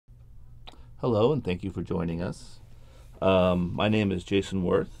Hello, and thank you for joining us. My name is Jason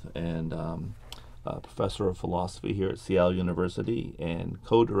Worth, and a professor of philosophy here at Seattle University and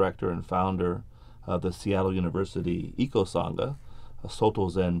co-director and founder of the Seattle University Eco Sangha, a Soto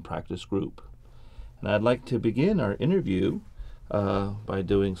Zen practice group. And I'd like to begin our interview by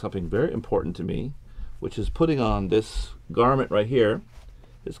doing something very important to me, which is putting on this garment right here.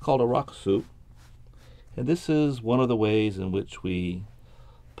 It's called a rakusu, and this is one of the ways in which we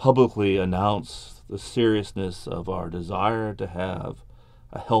publicly announce the seriousness of our desire to have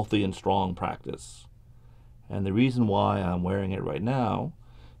a healthy and strong practice. And the reason why I'm wearing it right now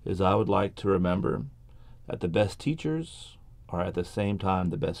is I would like to remember that the best teachers are at the same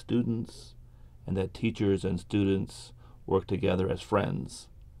time the best students, and that teachers and students work together as friends.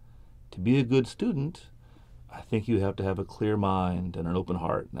 To be a good student, I think you have to have a clear mind and an open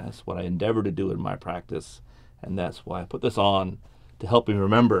heart. And that's what I endeavor to do in my practice. And that's why I put this on, to help me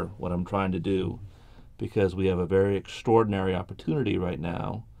remember what I'm trying to do, because we have a very extraordinary opportunity right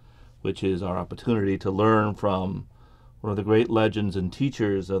now, which is our opportunity to learn from one of the great legends and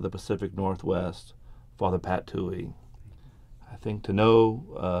teachers of the Pacific Northwest, Father Pat Twohy. I think to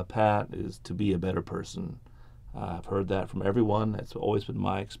know Pat is to be a better person. I've heard that from everyone. That's always been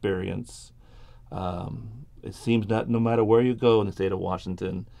my experience. It seems that no matter where you go in the state of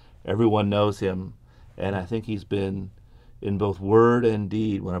Washington, everyone knows him. And I think he's been, in both word and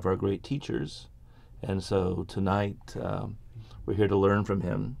deed, one of our great teachers. And so tonight we're here to learn from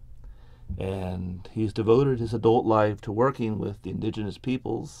him. And he's devoted his adult life to working with the indigenous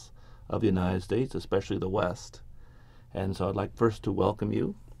peoples of the United States, especially the West. And so I'd like first to welcome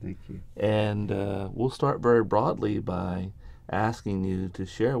you. Thank you. And we'll start very broadly by asking you to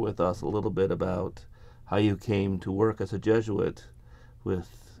share with us a little bit about how you came to work as a Jesuit with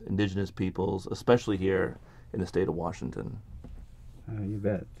indigenous peoples, especially here in the state of Washington. You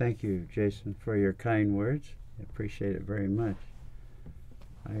bet. Thank you, Jason, for your kind words. I appreciate it very much.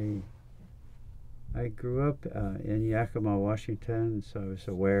 I grew up in Yakima, Washington, so I was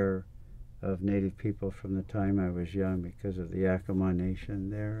aware of Native people from the time I was young because of the Yakima Nation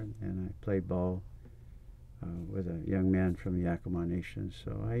there, and I played ball with a young man from the Yakima Nation,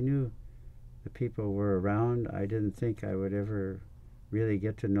 so I knew the people were around. I didn't think I would ever really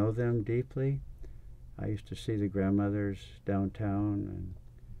get to know them deeply. I used to see the grandmothers downtown, and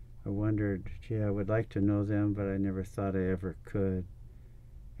I wondered, gee, I would like to know them, but I never thought I ever could.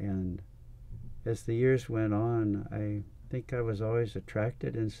 And as the years went on, I think I was always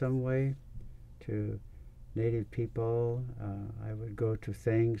attracted in some way to Native people. I would go to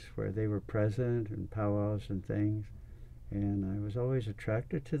things where they were present, and powwows and things, and I was always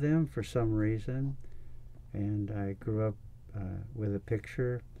attracted to them for some reason. And I grew up with a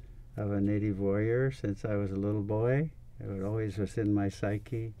picture of a Native warrior since I was a little boy. It always was in my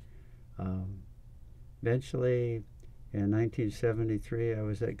psyche. Eventually, in 1973, I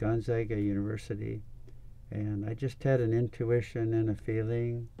was at Gonzaga University, and I just had an intuition and a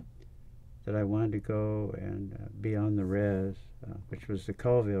feeling that I wanted to go and be on the res, which was the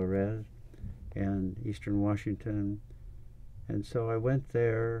Colville res in Eastern Washington. And so I went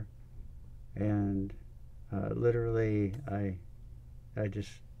there, and literally I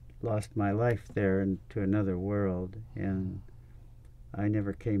just lost my life there into another world, and I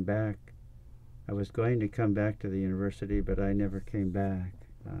never came back. I was going to come back to the university, but I never came back.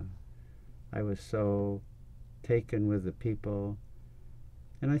 I was so taken with the people.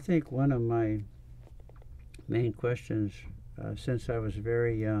 And I think one of my main questions since I was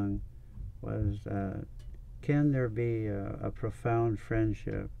very young was, can there be a profound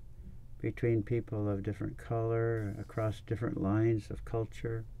friendship between people of different color, across different lines of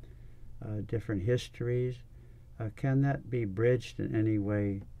culture, different histories? Can that be bridged in any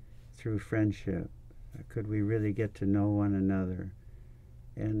way through friendship? Could we really get to know one another?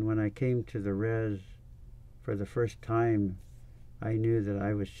 And when I came to the res for the first time, I knew that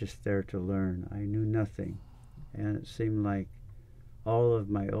I was just there to learn. I knew nothing. And it seemed like all of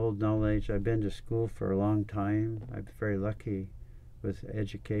my old knowledge, I've been to school for a long time. I'm very lucky with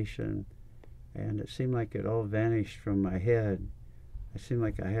education. And it seemed like it all vanished from my head. It seemed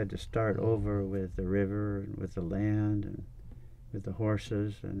like I had to start over with the river and with the land and with the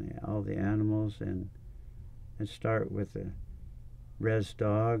horses and all the animals, and start with the res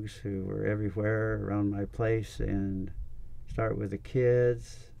dogs who were everywhere around my place, and start with the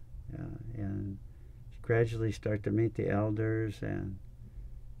kids, and gradually start to meet the elders. And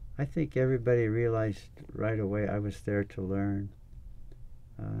I think everybody realized right away I was there to learn,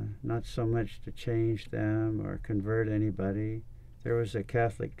 not so much to change them or convert anybody. There was a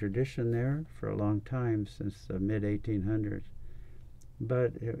Catholic tradition there for a long time, since the mid-1800s.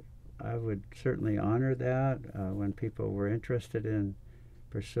 But I would certainly honor that when people were interested in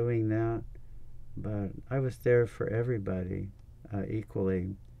pursuing that. But I was there for everybody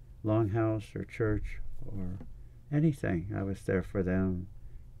equally, longhouse or church or anything. I was there for them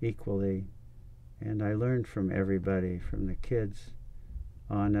equally. And I learned from everybody, from the kids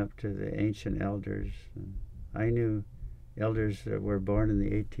on up to the ancient elders. And I knew elders that were born in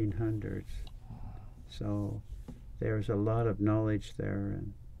the 1800s. So there's a lot of knowledge there.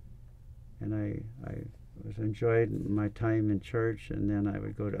 And I was enjoyed my time in church, and then I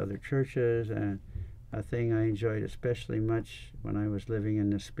would go to other churches. And a thing I enjoyed especially much when I was living in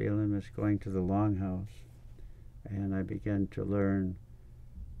Nispelem is going to the Longhouse. And I began to learn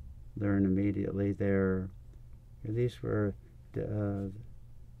immediately there. These were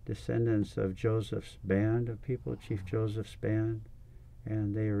descendants of Joseph's band of people, Chief Joseph's band,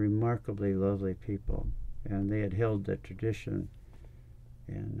 and they are remarkably lovely people, and they had held the tradition.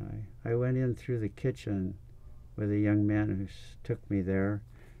 And I went in through the kitchen with a young man who took me there,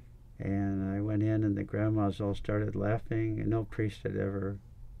 and I went in and the grandmas all started laughing, and no priest had ever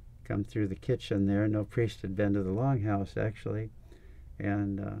come through the kitchen there. No priest had been to the Longhouse, actually.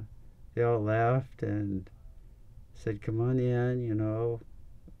 And they all laughed and said, "Come on in,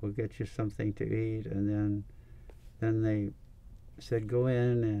 we'll get you something to eat." And then they said, "Go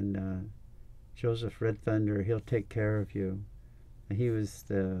in, and Joseph Red Thunder, he'll take care of you." And he was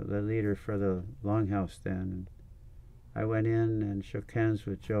the leader for the Longhouse then. And I went in and shook hands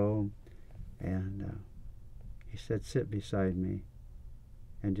with Joe, and he said, "Sit beside me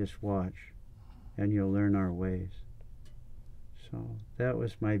and just watch, and you'll learn our ways." So that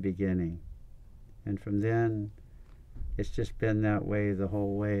was my beginning. And from then, it's just been that way the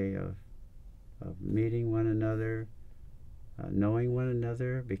whole way of meeting one another, knowing one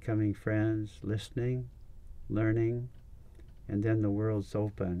another, becoming friends, listening, learning, and then the world's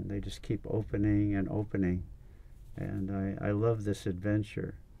open. They just keep opening and opening. And I love this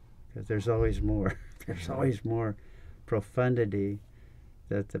adventure because there's always more. There's always more profundity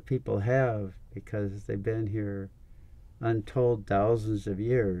that the people have because they've been here untold thousands of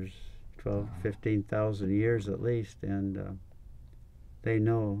years, 12, 15,000 years at least, and they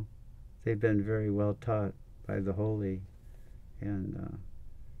know they've been very well taught by the Holy, and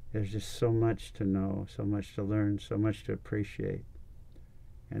there's just so much to know, so much to learn, so much to appreciate,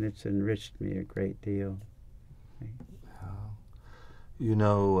 and it's enriched me a great deal.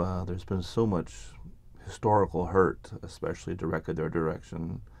 There's been so much historical hurt, especially directed their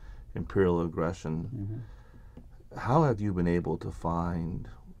direction, imperial aggression. Mm-hmm. How have you been able to find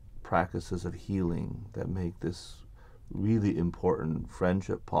practices of healing that make this really important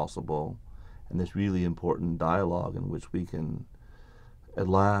friendship possible and this really important dialogue in which we can at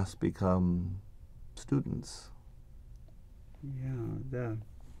last become students? Yeah,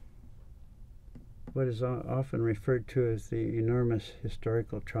 what is often referred to as the enormous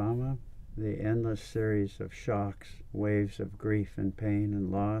historical trauma, the endless series of shocks, waves of grief and pain and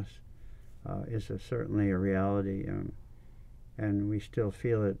loss, is certainly a reality, and we still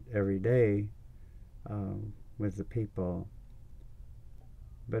feel it every day with the people.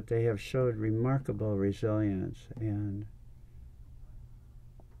 But they have showed remarkable resilience and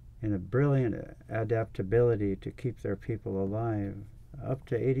a brilliant adaptability to keep their people alive. Up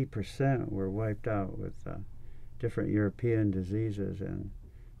to 80% were wiped out with different European diseases, and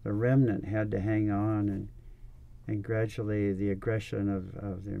the remnant had to hang on, and gradually the aggression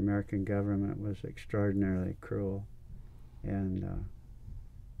of the American government was extraordinarily cruel, and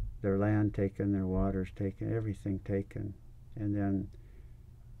their land taken, their waters taken, everything taken, and then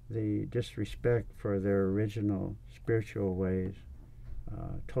the disrespect for their original spiritual ways,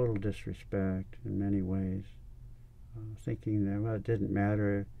 total disrespect in many ways, thinking that, well, it didn't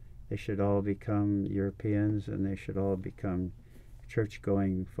matter, they should all become Europeans and they should all become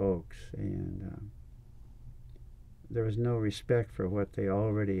church-going folks, and there was no respect for what they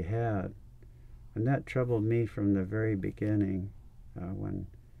already had. And that troubled me from the very beginning, when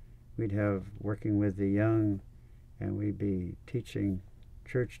we'd have working with the young, and we'd be teaching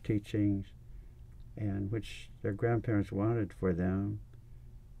church teachings, and which their grandparents wanted for them.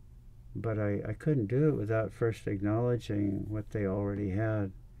 But I couldn't do it without first acknowledging what they already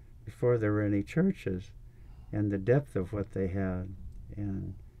had before there were any churches, and the depth of what they had.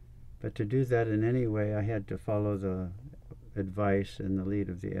 But to do that in any way, I had to follow the advice and the lead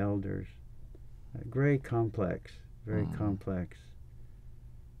of the elders. Very complex, very complex.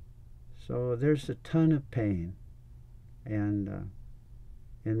 So there's a ton of pain, and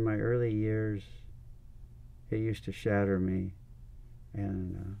in my early years, it used to shatter me,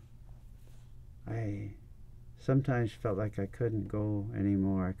 and I sometimes felt like I couldn't go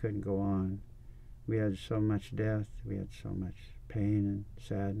anymore. I couldn't go on. We had so much death. We had so much pain and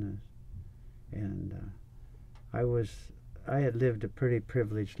sadness. And I had lived a pretty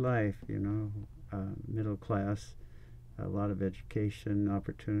privileged life, you know, middle class, a lot of education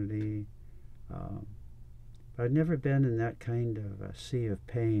opportunity. But I'd never been in that kind of a sea of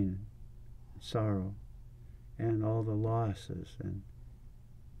pain, sorrow, and all the losses, and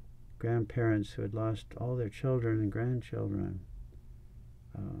grandparents who had lost all their children and grandchildren.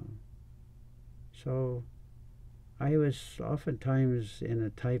 So I was oftentimes in a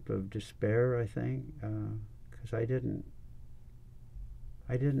type of despair, I think, because I didn't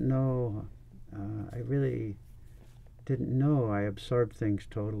know, I really didn't know. I absorbed things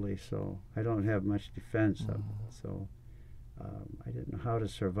totally, so I don't have much defense of it. So I didn't know how to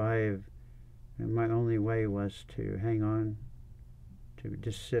survive, and my only way was to hang on, to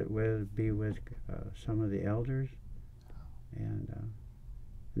just be with some of the elders, and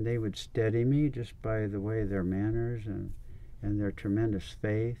they would steady me just by the way their manners and their tremendous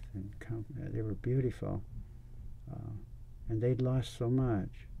faith, and they were beautiful, and they'd lost so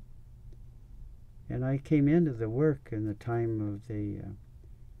much. And I came into the work in the time of the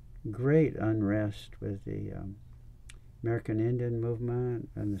great unrest with the American Indian movement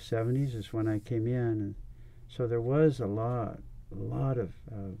in the 70s is when I came in, and so there was a lot of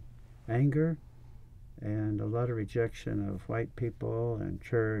anger and a lot of rejection of white people and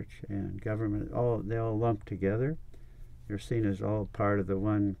church and government. They all lumped together. They're seen as all part of the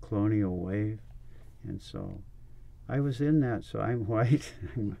one colonial wave, and so I was in that. So I'm white.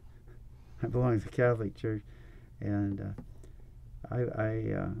 I belong to the Catholic Church, and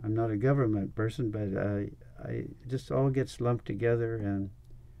I'm not a government person, but I just all gets lumped together, and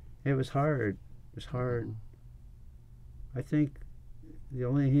it was hard. It was hard. I think the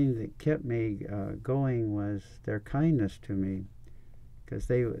only thing that kept me going was their kindness to me, because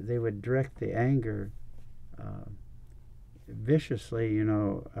they would direct the anger viciously, you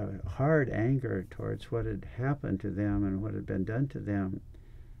know, hard anger towards what had happened to them and what had been done to them.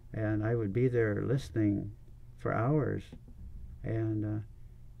 And I would be there listening for hours, and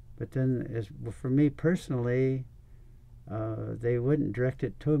but then, for me personally, they wouldn't direct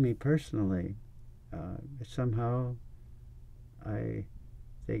it to me personally. Somehow, they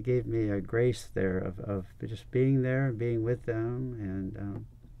gave me a grace there of just being there and being with them, and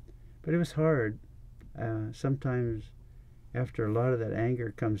but it was hard. Sometimes, after a lot of that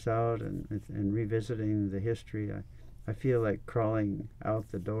anger comes out and revisiting the history, I feel like crawling out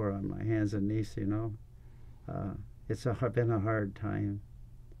the door on my hands and knees, you know. It's been a hard time.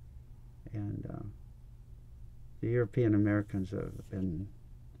 And the European Americans have been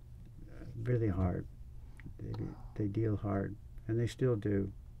really hard. They deal hard, and they still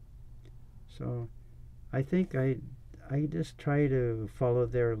do. So I think I just try to follow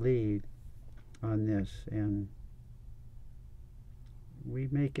their lead on this, and we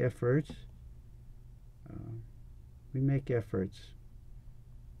make efforts.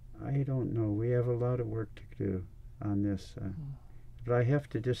 I don't know. We have a lot of work to do on this. But I have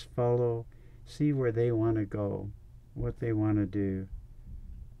to just see where they want to go, what they want to do.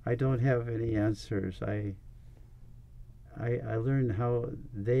 I don't have any answers. I learn how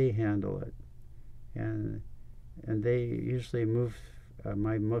they handle it. And they usually move,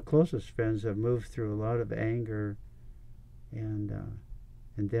 my closest friends have moved through a lot of anger, and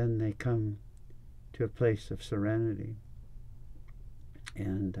then they come to a place of serenity,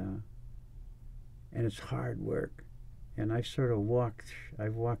 and it's hard work, and I've walked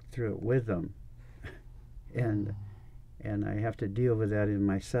through it with them, and I have to deal with that in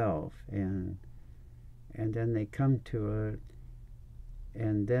myself, and then they come to it,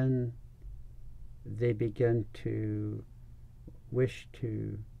 and then they begin to wish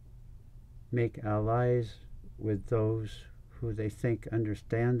to make allies with those who they think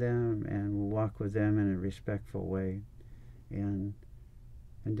understand them and will walk with them in a respectful way, and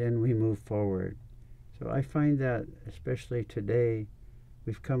then we move forward. So I find that, especially today,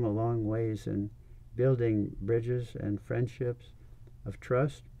 we've come a long ways in building bridges and friendships of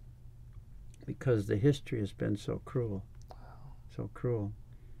trust, because the history has been so cruel,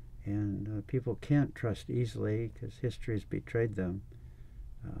 and people can't trust easily because history has betrayed them,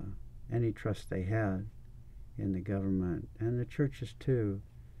 any trust they had in the government and the churches too.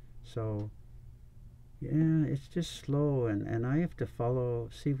 So yeah, it's just slow, and I have to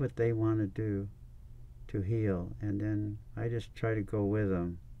see what they want to do to heal, and then I just try to go with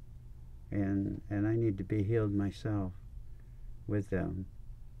them, and I need to be healed myself with them.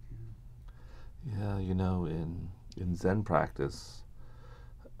 Yeah, you know, in Zen practice,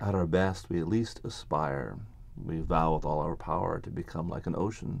 at our best, we at least aspire We vow with all our power to become like an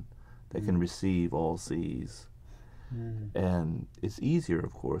ocean that can receive all seas. And it's easier,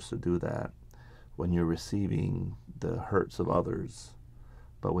 of course, to do that when you're receiving the hurts of others.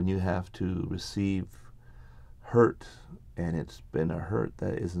 But when you have to receive hurt, and it's been a hurt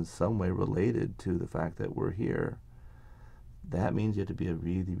that is in some way related to the fact that we're here, that means you have to be a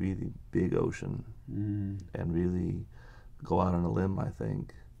really, really big ocean and really go out on a limb, I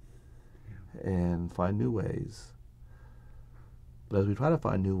think, and find new ways. But as we try to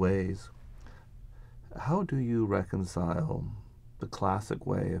find new ways, how do you reconcile the classic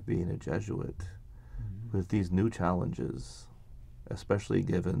way of being a Jesuit with these new challenges, especially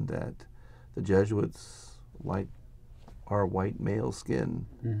given that the Jesuits, like our white male skin,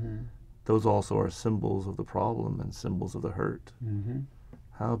 those also are symbols of the problem and symbols of the hurt?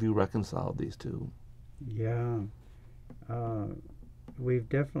 How have you reconciled these two? Yeah. We've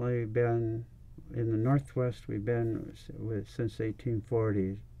definitely been, in the Northwest, we've been since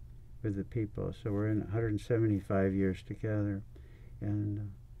 1840s with the people. So we're in 175 years together.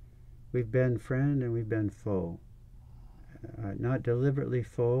 And we've been friend and we've been foe. Not deliberately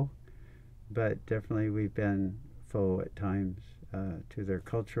foe, but definitely we've been foe at times to their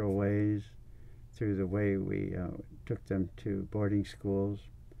cultural ways, through the way we took them to boarding schools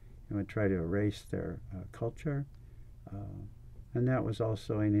and would try to erase their culture. And that was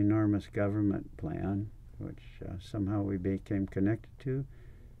also an enormous government plan, which somehow we became connected to.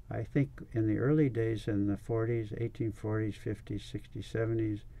 I think in the early days, in the 40s, 1840s, 50s, 60s,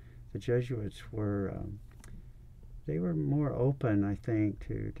 70s, the Jesuits were, they were more open, I think,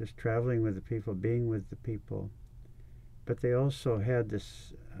 to just traveling with the people, being with the people. But they also had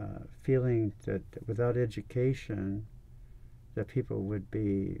this feeling that without education, that people would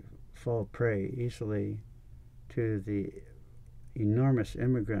fall prey easily to the enormous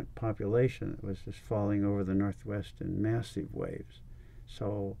immigrant population that was just falling over the Northwest in massive waves.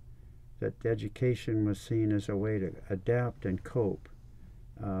 So that education was seen as a way to adapt and cope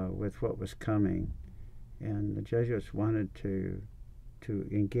with what was coming. And the Jesuits wanted to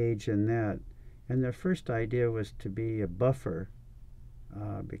engage in that. And their first idea was to be a buffer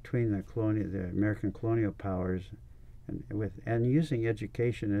between the American colonial powers and using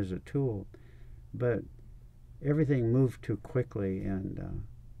education as a tool. But everything moved too quickly, and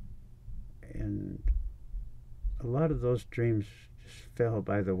a lot of those dreams just fell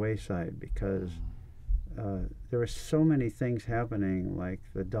by the wayside because there were so many things happening, like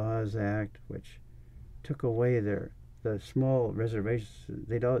the Dawes Act, which took away the small reservations.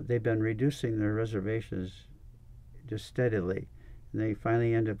 They've been reducing their reservations just steadily, and they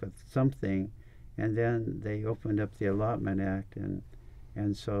finally ended up with something, and then they opened up the Allotment Act,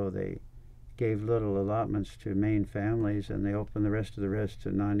 and so they gave little allotments to Maine families, and they opened the rest of the rest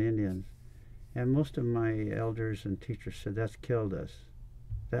to non-Indians. And most of my elders and teachers said, that's killed us.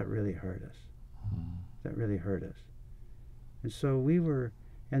 That really hurt us. That really hurt us. And so we were,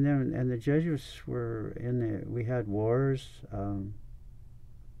 and the Jesuits were we had wars.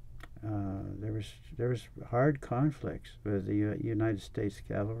 There was hard conflicts with the United States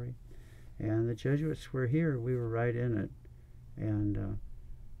cavalry, and the Jesuits were here. We were right in it, and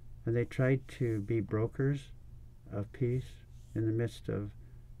they tried to be brokers of peace in the midst of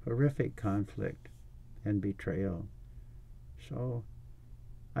horrific conflict and betrayal. So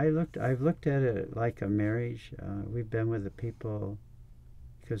I've looked at it like a marriage. We've been with the people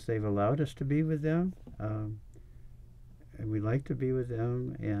because they've allowed us to be with them, and we like to be with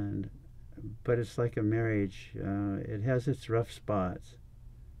them. But it's like a marriage. It has its rough spots,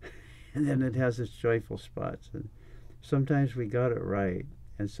 and then it has its joyful spots. And sometimes we got it right,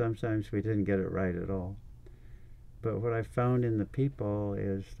 and sometimes we didn't get it right at all. But what I found in the people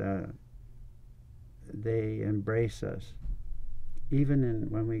is that they embrace us. Even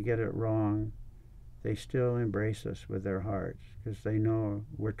when we get it wrong, they still embrace us with their hearts because they know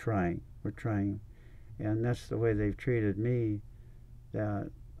we're trying. And that's the way they've treated me, that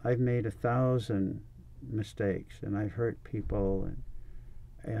I've made 1,000 mistakes and I've hurt people,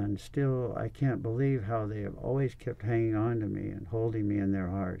 and still I can't believe how they have always kept hanging on to me and holding me in their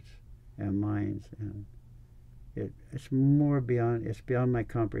hearts and minds. And it's beyond my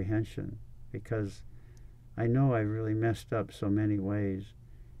comprehension, because I know I've really messed up so many ways,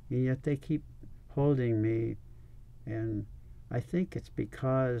 and yet they keep holding me. And I think it's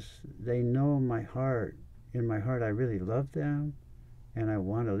because they know my heart. In my heart, I really love them, and I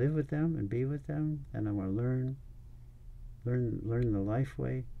want to live with them and be with them, and I want to learn the life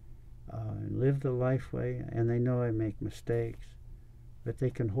way, and live the life way. And they know I make mistakes, but they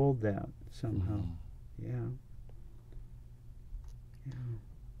can hold that somehow. Yeah.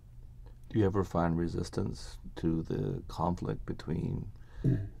 Do you ever find resistance to the conflict between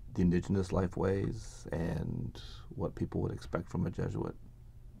the indigenous lifeways and what people would expect from a Jesuit?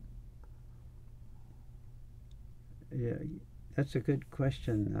 Yeah, that's a good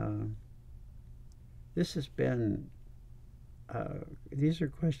question. This has been, these are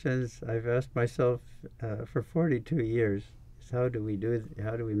questions I've asked myself for 42 years. Is how do we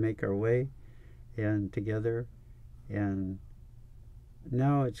make our way and together? And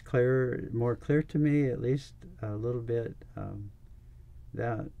now it's more clear to me, at least a little bit,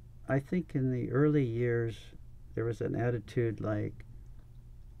 that I think in the early years there was an attitude like,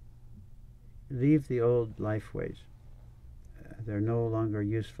 leave the old lifeways. They're no longer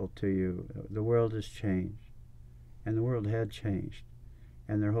useful to you. The world has changed, and the world had changed,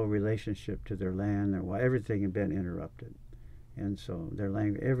 and their whole relationship to their land, everything had been interrupted, and so their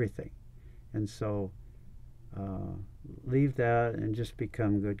language, everything, and so leave that and just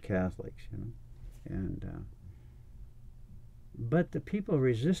become good Catholics, you know, and but the people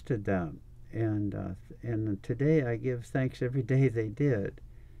resisted that, and today I give thanks every day they did,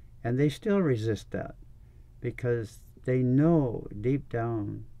 and they still resist that because they know deep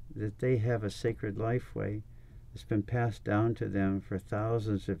down that they have a sacred lifeway that's been passed down to them for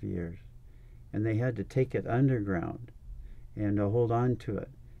thousands of years, and they had to take it underground and to hold on to it,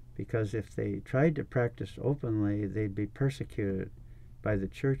 because if they tried to practice openly, they'd be persecuted by the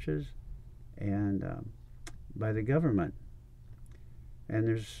churches and by the government. And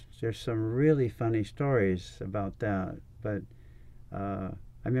there's some really funny stories about that. But I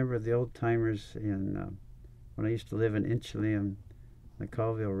remember the old timers when I used to live in Inchelium, the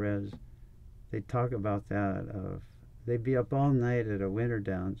Colville Res. They'd talk about that. They'd be up all night at a winter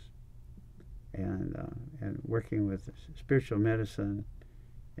dance and working with spiritual medicine.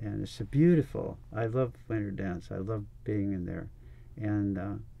 And it's beautiful. I love winter dance. I love being in there. And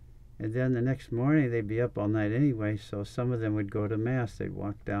then the next morning they'd be up all night anyway, so some of them would go to Mass. They'd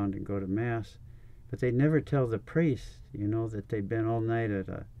walk down and go to Mass. But they'd never tell the priest, you know, that they'd been all night at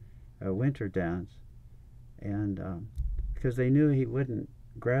a winter dance. And because they knew he wouldn't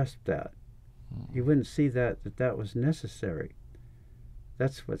grasp that. He wouldn't see that was necessary.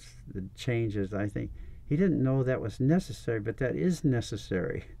 That's what's the changes, I think. He didn't know that was necessary, but that is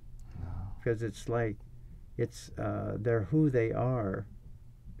necessary. Because it's like, they're who they are,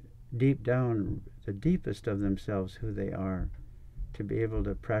 deep down, the deepest of themselves, who they are, to be able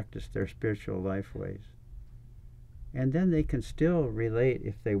to practice their spiritual lifeways. And then they can still relate,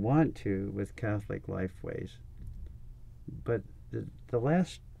 if they want to, with Catholic lifeways. But the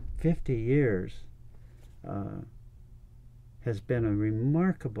last 50 years has been a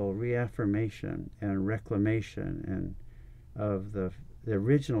remarkable reaffirmation and reclamation of the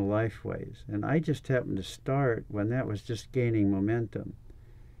original lifeways. And I just happened to start when that was just gaining momentum.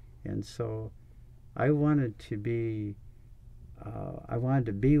 And so I wanted to be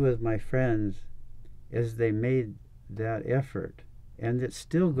with my friends as they made that effort, and it's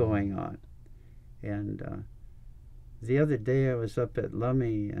still going on. And the other day I was up at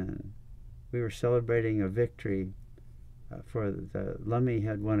Lummi, and we were celebrating a victory. For the Lummi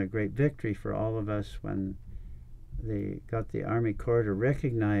had won a great victory for all of us when they got the Army Corps to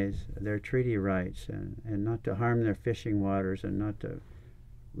recognize their treaty rights and not to harm their fishing waters and not to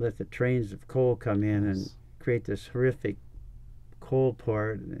let the trains of coal come in and create this horrific coal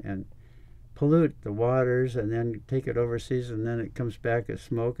port and pollute the waters and then take it overseas, and then it comes back as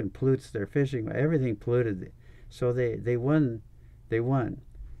smoke and pollutes their fishing. Everything polluted. So they won. They won.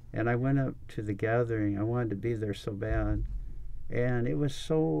 And I went up to the gathering. I wanted to be there so bad. And it was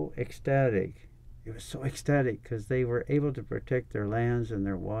so ecstatic. It was so ecstatic because they were able to protect their lands and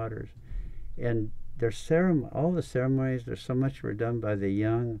their waters. And their all the ceremonies, there's so much were done by the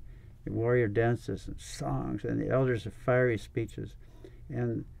young, the warrior dances and songs, and the elders of fiery speeches.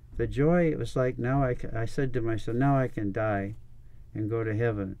 And the joy, it was like, now I said to myself, now I can die and go to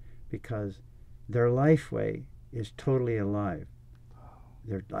heaven, because their lifeway is totally alive.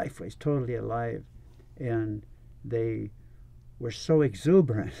 Their lifeway is totally alive. And they were so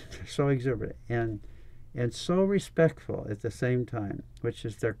exuberant, and so respectful at the same time, which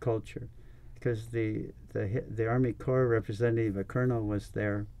is their culture. Because the Army Corps representative, a colonel, was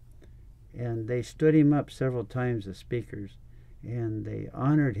there, and they stood him up several times as speakers, and they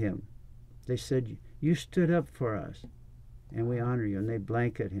honored him. They said, "You stood up for us, and we honor you," and they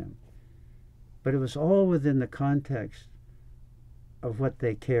blanket him. But it was all within the context of what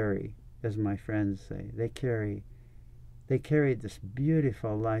they carry, as my friends say. They carried this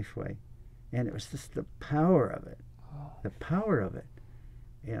beautiful lifeway, and it was just the power of it, the power of it.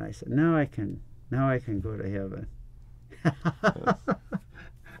 And I said, now I can go to heaven.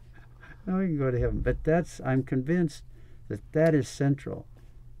 No, we can go to heaven. But I'm convinced that that is central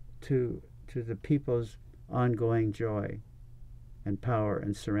to the people's ongoing joy and power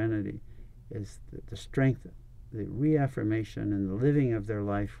and serenity, is the strength, the reaffirmation and the living of their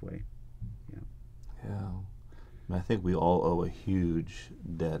life way. Yeah. And I think we all owe a huge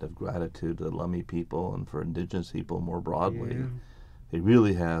debt of gratitude to the Lummi people and for indigenous people more broadly. Yeah. They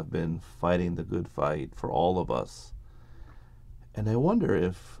really have been fighting the good fight for all of us. And I wonder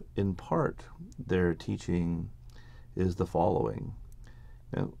if, in part, their teaching is the following.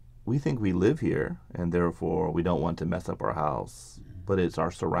 We think we live here, and therefore we don't want to mess up our house, but it's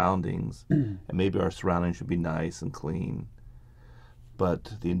our surroundings, and maybe our surroundings should be nice and clean.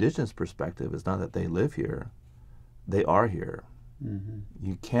 But the indigenous perspective is not that they live here, they are here. Mm-hmm.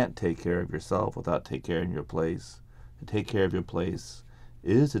 You can't take care of yourself without taking care of your place. To take care of your place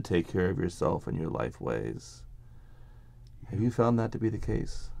is to take care of yourself and your life ways. Have you found that to be the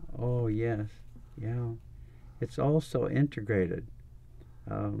case? Oh, yes. Yeah. It's also integrated.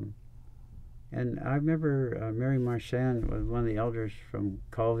 And I remember Mary Marchand was one of the elders from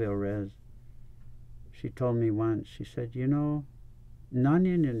Colville Res. She told me once, she said,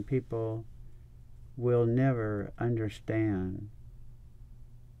 non-Indian people will never understand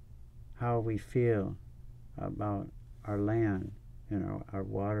how we feel about our land, our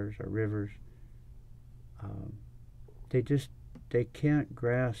waters, our rivers. They can't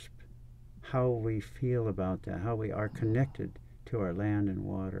grasp how we feel about that, how we are connected to our land and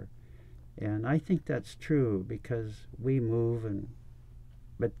water. And I think that's true because we move,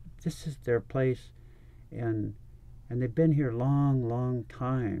 but this is their place, and they've been here long, long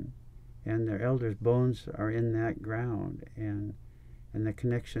time, and their elders' bones are in that ground, and the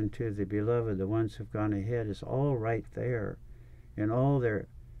connection to the beloved, the ones who've gone ahead, is all right there, and all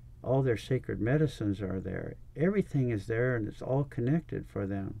their sacred medicines are there. Everything is there, and it's all connected for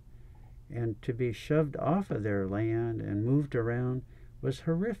them. And to be shoved off of their land and moved around was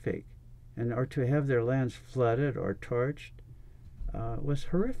horrific, or to have their lands flooded or torched was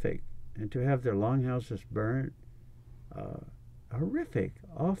horrific, and to have their longhouses burnt, horrific,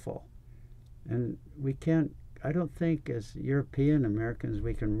 awful. And I don't think as European Americans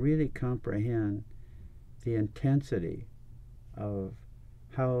we can really comprehend the intensity of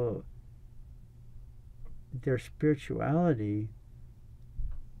how their spirituality,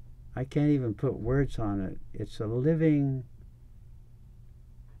 I can't even put words on it. It's a living,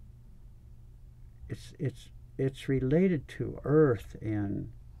 it's related to earth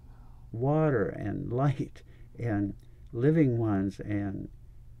and water and light and living ones and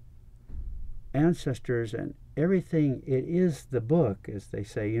ancestors and everything. It is the book, as they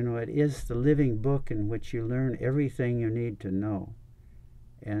say. It is the living book in which you learn everything you need to know.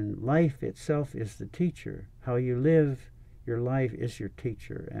 And life itself is the teacher. How you live your life is your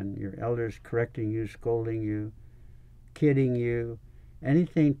teacher, and your elders correcting you, scolding you, kidding you,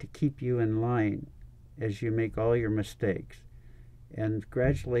 anything to keep you in line as you make all your mistakes, and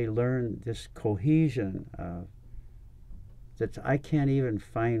gradually learn this cohesion that I can't even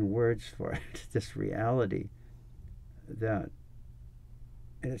find words for it, this reality that,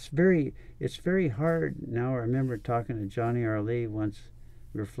 and it's very hard now. I remember talking to Johnny R. Lee once.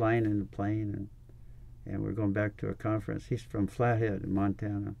 We were flying in a plane, and we're going back to a conference. He's from Flathead in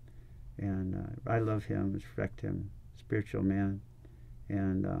Montana, and I love him, respect him, spiritual man.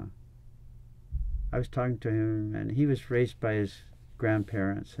 And I was talking to him, and he was raised by his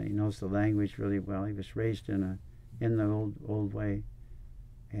grandparents, and he knows the language really well. He was raised in the old way.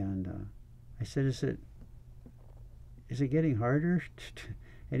 And I said, is it getting harder?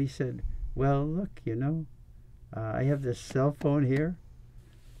 And he said, well, look, I have this cell phone here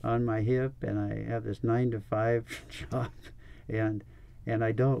on my hip, and I have this 9-to-5 job, and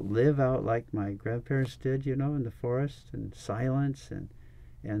I don't live out like my grandparents did, in the forest and silence,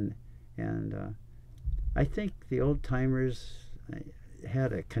 and I think the old timers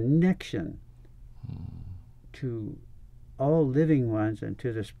had a connection to all living ones and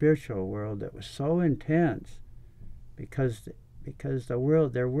to the spiritual world that was so intense, because their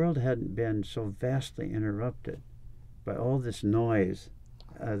world hadn't been so vastly interrupted by all this noise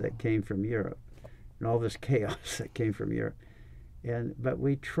that came from Europe, and all this chaos that came from Europe. But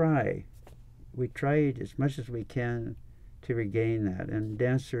we tried as much as we can to regain that. And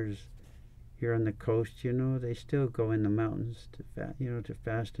dancers here on the coast, they still go in the mountains to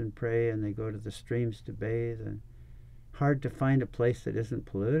fast and pray, and they go to the streams to bathe. And hard to find a place that isn't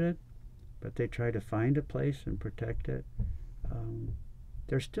polluted, but they try to find a place and protect it.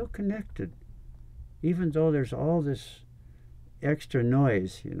 They're still connected, even though there's all this extra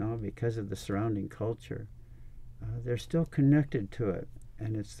noise, because of the surrounding culture. They're still connected to it,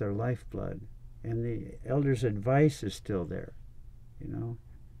 and it's their lifeblood. And the elders' advice is still there, you know,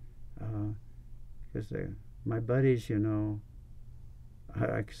 because my buddies, you know,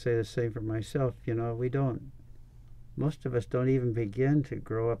 I could say the same for myself, you know, most of us don't even begin to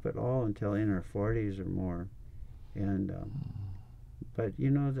grow up at all until in our 40s or more. And but you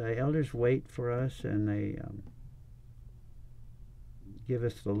know, the elders wait for us, and they give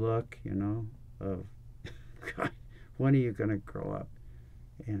us the look, you know, of God, when are you going to grow up?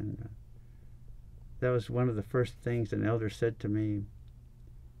 And that was one of the first things an elder said to me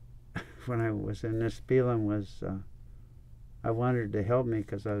when I was in this Balaam was I wanted to help me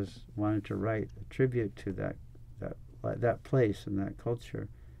because I wanted to write a tribute to that place and that culture.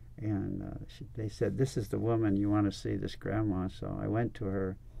 And they said, this is the woman you want to see, this grandma. So I went to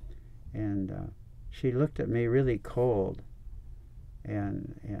her, and she looked at me really cold.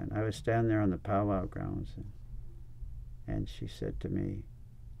 And I was standing there on the powwow grounds, and she said to me,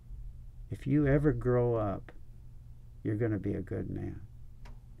 if you ever grow up, you're going to be a good man.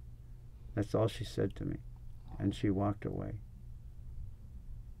 That's all she said to me. And she walked away.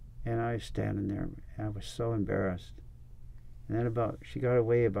 And I was standing there, and I was so embarrassed. And then she got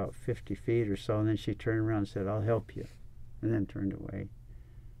away about 50 feet or so, and then she turned around and said, I'll help you, and then turned away.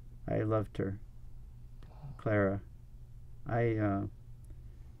 I loved her, Clara.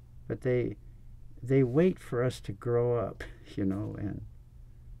 But they wait for us to grow up, you know, and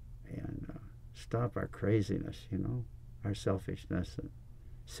stop our craziness, you know, our selfishness and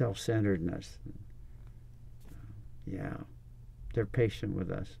self-centeredness. Yeah, they're patient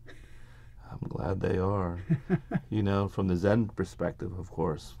with us. I'm glad they are. You know, from the Zen perspective, of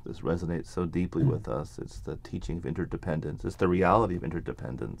course, this resonates so deeply with us. It's the teaching of interdependence. It's the reality of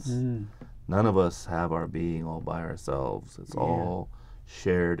interdependence. None of us have our being all by ourselves. It's all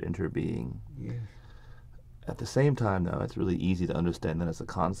shared interbeing. Yes. At the same time, though, it's really easy to understand that as a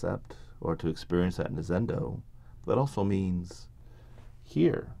concept or to experience that in the Zendo. But that also means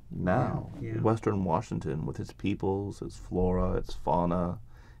here, now, in Western Washington, with its peoples, its flora, its fauna,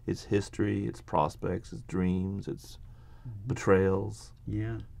 its history, its prospects, its dreams, its betrayals,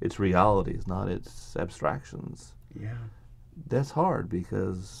 its realities, not its abstractions. Yeah. That's hard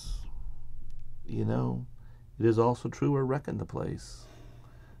because, you know, it is also true we're wrecking the place.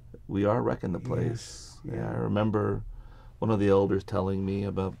 We are wrecking the place. Yes. Yeah, I remember one of the elders telling me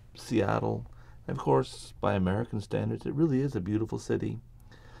about Seattle. And of course, by American standards, it really is a beautiful city.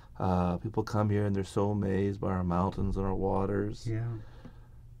 People come here and they're so amazed by our mountains and our waters. Yeah.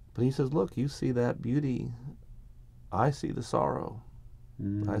 But he says, look, you see that beauty. I see the sorrow.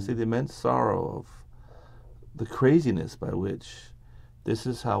 I see the immense sorrow of the craziness by which this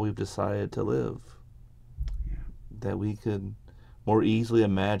is how we've decided to live. Yeah. That we could more easily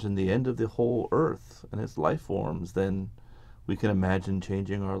imagine the end of the whole earth and its life forms than we can imagine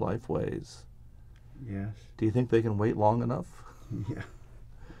changing our life ways. Yes. Do you think they can wait long enough? Yeah.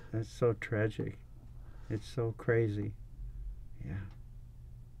 That's so tragic. It's so crazy. Yeah.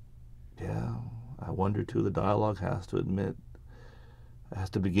 Yeah. I wonder, too, the dialogue has to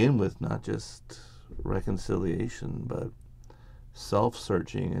begin with not just reconciliation, but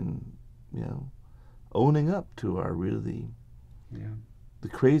self-searching and, you know, owning up to our really, the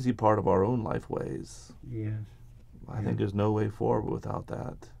crazy part of our own life ways. Yes. I think there's no way forward without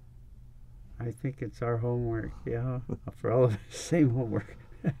that. I think it's our homework, for all of us, same homework.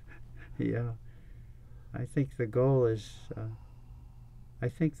 Yeah. I think the goal is,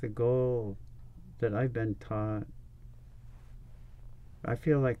 that I've been taught, I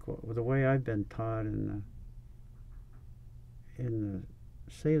feel like the way I've been taught in the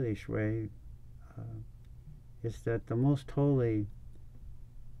Salish way is that the most holy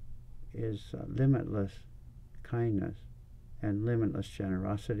is limitless kindness and limitless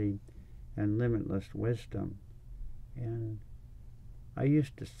generosity and limitless wisdom. And I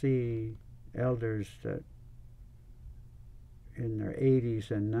used to see elders that in their 80s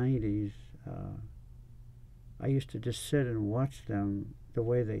and 90s, I used to just sit and watch them, the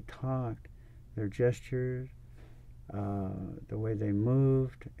way they talked, their gestures, the way they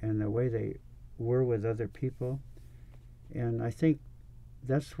moved, and the way they were with other people. And I think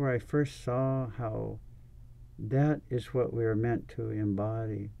that's where I first saw how that is what we are meant to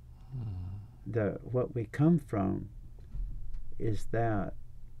embody. What we come from is that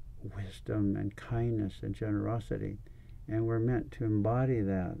wisdom and kindness and generosity, and we're meant to embody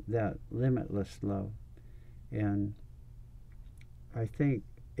that limitless love. And I think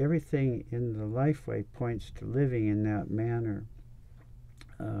everything in the Lifeway points to living in that manner,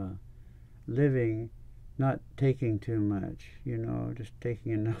 living, not taking too much, just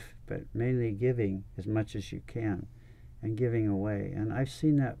taking enough, but mainly giving as much as you can. and giving away. And I've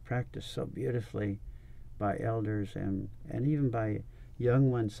seen that practiced so beautifully by elders and even by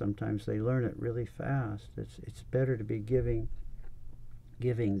young ones. Sometimes they learn it really fast. It's better to be giving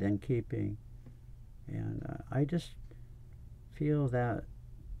than keeping. And I just feel that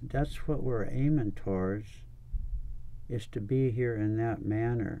that's what we're aiming towards, is to be here in that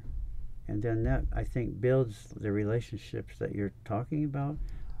manner. And then that, I think, builds the relationships that you're talking about,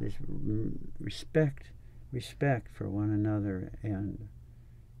 this respect for one another, and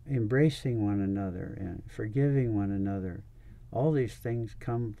embracing one another, and forgiving one another. All these things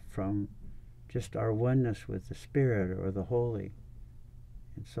come from just our oneness with the Spirit or the Holy.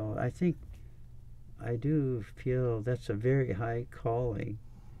 And so I do feel that's a very high calling.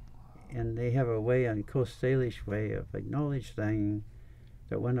 And they have a way, a Coast Salish way of acknowledging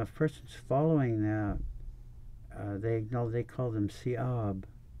that when a person's following that, they call them siab,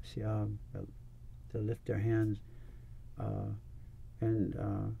 to lift their hands, and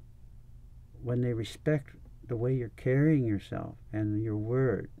when they respect the way you're carrying yourself and your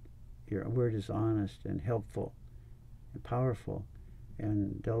word is honest and helpful and powerful,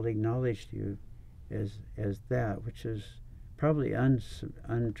 and they'll acknowledge you as that which is probably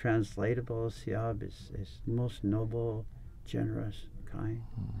untranslatable. Siab is most noble, generous, kind.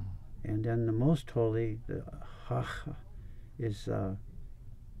 And then the most holy, the Hacha, is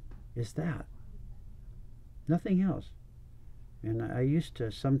that. Nothing else. And I used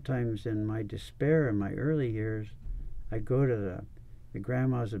to sometimes, in my despair in my early years, I'd go to the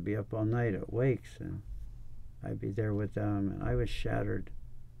grandmas would be up all night at wakes, and I'd be there with them, and I was shattered.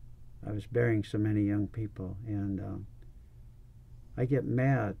 I was burying so many young people, and I get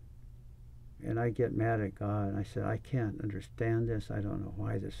mad, and I get mad at God. And I said, I can't understand this. I don't know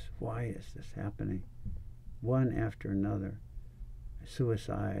why is this happening? One after another,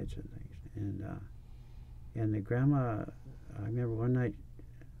 suicides and things. And the grandma, I remember one night,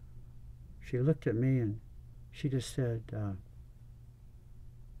 she looked at me and she just said,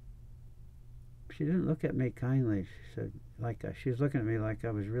 she didn't look at me kindly. She said, she was looking at me like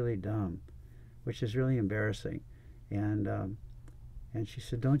I was really dumb, which is really embarrassing. And she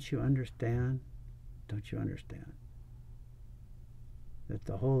said, don't you understand? Don't you understand that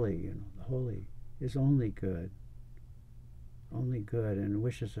the holy is only good, and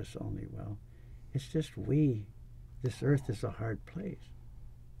wishes us only well. It's just this earth is a hard place,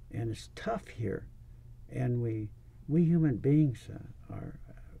 and it's tough here, and we human beings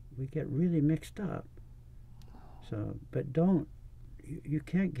we get really mixed up. So, but you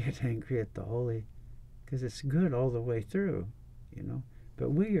can't get angry at the holy, because it's good all the way through,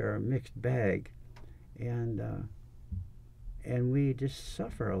 But we are a mixed bag, and we just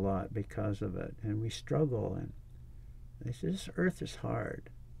suffer a lot because of it, and we struggle. And they say this earth is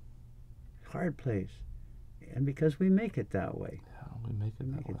hard place, and because we make it that way. Yeah, we make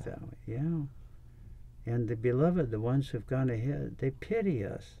it that way. Yeah. And the beloved, the ones who've gone ahead, they pity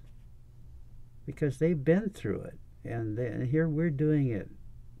us because they've been through it, and here we're doing it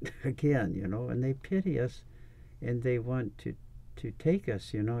again, and they pity us, and they want to take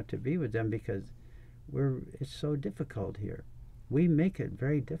us, to be with them, because it's so difficult here. We make it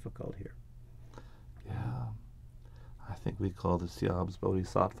very difficult here. Yeah. I think we call the Siabs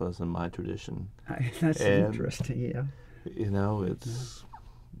Bodhisattvas in my tradition. That's interesting, yeah.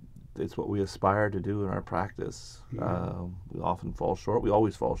 It's what we aspire to do in our practice. Yeah. We often fall short. We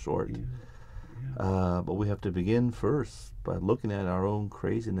always fall short. Yeah. Yeah. But we have to begin first by looking at our own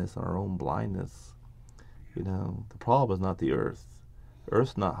craziness and our own blindness. The problem is not the earth. The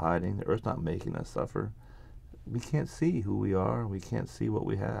earth's not hiding. The earth's not making us suffer. We can't see who we are. We can't see what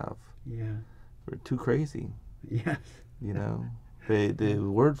we have. Yeah. We're too crazy. Yes. The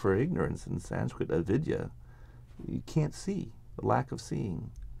word for ignorance in Sanskrit, avidya, you can't see, the lack of seeing.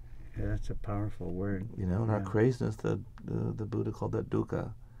 Yeah, that's a powerful word. In our craziness, the Buddha called that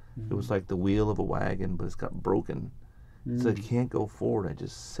dukkha. Mm-hmm. It was like the wheel of a wagon, but it's got broken. So it can't go forward. It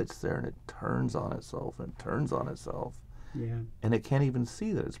just sits there and it turns on itself and turns on itself. Yeah. And it can't even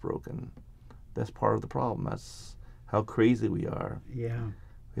see that it's broken. That's part of the problem. That's how crazy we are. Yeah.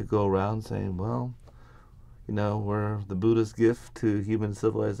 We go around saying, well, we're the Buddha's gift to human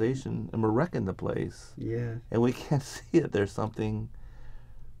civilization, and we're wrecking the place. Yeah. And we can't see that there's something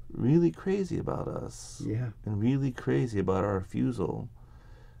really crazy about us. Yeah. And really crazy about our refusal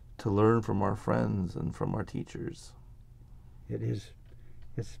to learn from our friends and from our teachers. It is.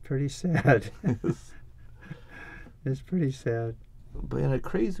 It's pretty sad. It's pretty sad. But in a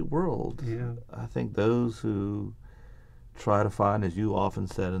crazy world, yeah. I think those who try to find, as you often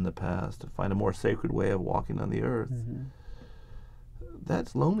said in the past, to find a more sacred way of walking on the earth, mm-hmm.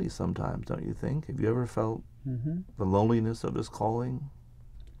 that's lonely sometimes, don't you think? Have you ever felt the loneliness of this calling?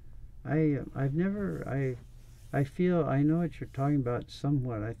 I've never, I feel, I know what you're talking about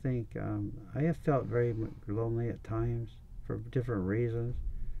somewhat. I think I have felt very lonely at times for different reasons,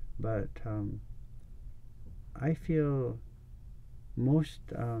 but I feel most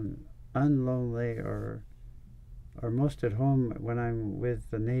unlonely or most at home when I'm with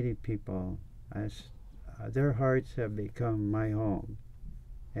the native people. Their hearts have become my home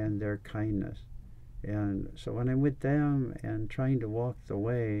and their kindness. And so when I'm with them and trying to walk the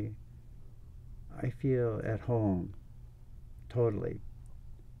way, I feel at home, totally.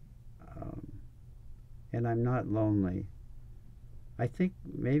 And I'm not lonely. I think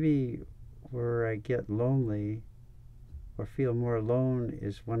maybe where I get lonely or feel more alone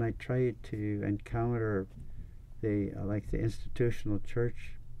is when I try to encounter the institutional the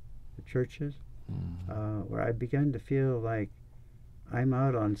churches, where I begin to feel like I'm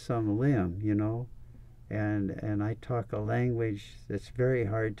out on some limb, and I talk a language that's very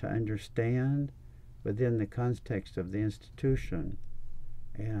hard to understand within the context of the institution.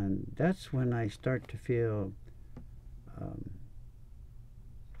 And that's when I start to feel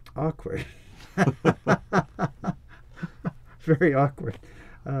awkward. Very awkward.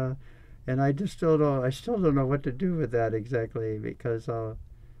 And I still don't know what to do with that exactly, because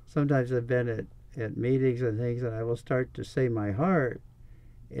sometimes I've been at meetings and things, and I will start to say my heart,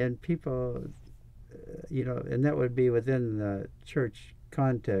 and people, and that would be within the church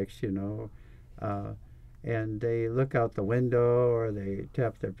context, and they look out the window, or they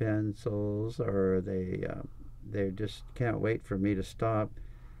tap their pencils, or they just can't wait for me to stop,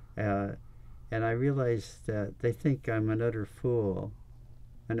 and I realize that they think I'm an utter fool,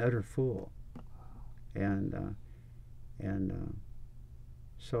 and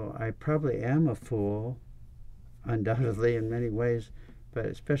so I probably am a fool, undoubtedly in many ways, but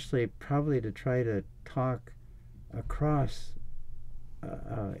especially probably to try to talk across.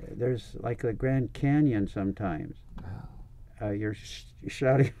 There's like the Grand Canyon sometimes. You're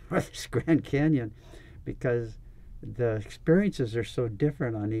shouting about this Grand Canyon because the experiences are so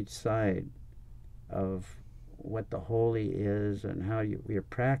different on each side of what the holy is and how your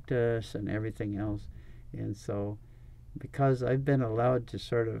practice and everything else. And so because I've been allowed to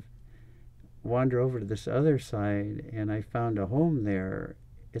sort of wander over to this other side and I found a home there,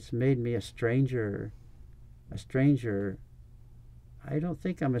 it's made me a stranger. I don't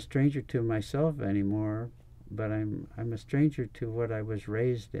think I'm a stranger to myself anymore, but I'm a stranger to what I was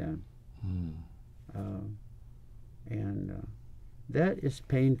raised in. And that is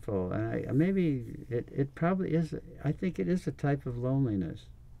painful, and maybe it probably is. I think it is a type of loneliness,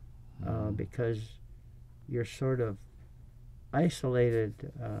 because you're sort of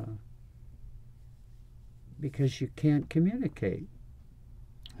isolated, because you can't communicate.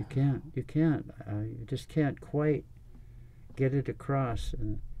 You can't. You just can't quite get it across,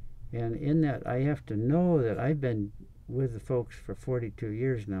 and in that I have to know that I've been with the folks for 42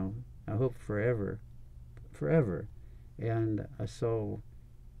 years now. I hope forever. And so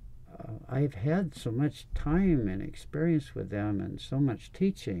I've had so much time and experience with them, and so much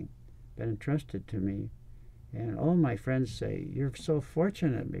teaching been entrusted to me. And all my friends say, you're so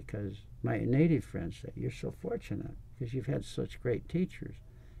fortunate, because my native friends say, you're so fortunate because you've had such great teachers.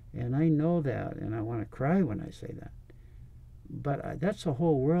 And I know that, and I want to cry when I say that. But that's a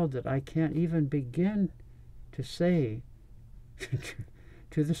whole world that I can't even begin to say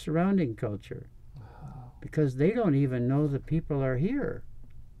to the surrounding culture, because they don't even know the people are here.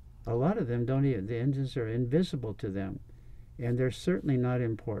 A lot of them don't even, the Indians are invisible to them, and they're certainly not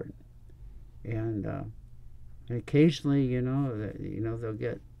important. And occasionally,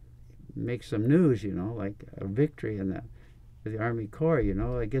 they'll make some news, like a victory in the Army Corps,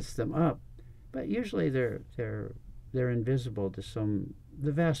 it gets them up. But usually they're invisible to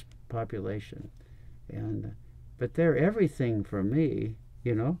the vast population, but they're everything for me,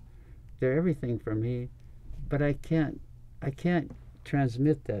 They're everything for me, but I can't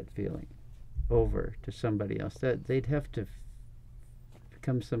transmit that feeling over to somebody else. That they'd have to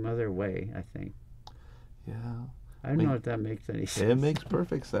come some other way, I think. Yeah. I don't know if that makes any sense. It makes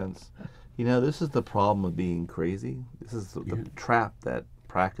perfect sense. This is the problem of being crazy. This is the trap that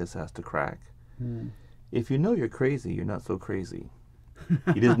practice has to crack. If you know you're crazy, you're not so crazy.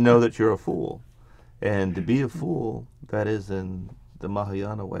 You just know that you're a fool. And to be a fool, that is in the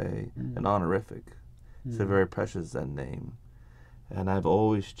Mahayana way, an honorific. It's a very precious Zen name. And I've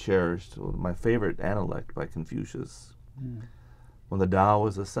always cherished my favorite analect by Confucius. When the Tao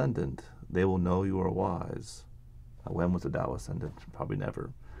is ascendant, they will know you are wise. Now, when was the Tao ascendant? Probably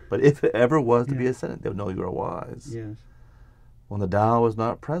never. But if it ever was to be ascendant, they'll know you are wise. Yes. When the Tao is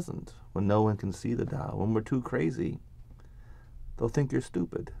not present, when no one can see the Tao. When we're too crazy, they'll think you're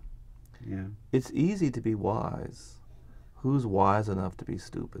stupid. Yeah. It's easy to be wise. Who's wise enough to be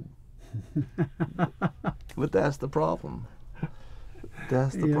stupid? But that's the problem.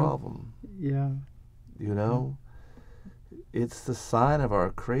 That's the Yeah. problem. Yeah. You know? It's the sign of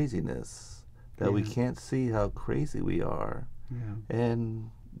our craziness that we Yeah. can't see how crazy we are. Yeah.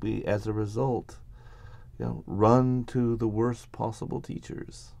 And we, as a result, run to the worst possible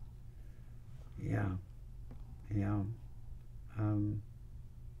teachers. Yeah. Yeah.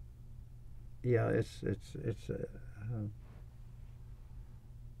 Yeah.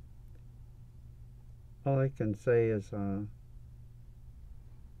 All I can say is, I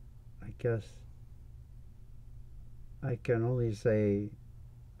guess I can only say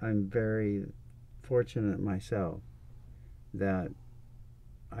I'm very fortunate myself that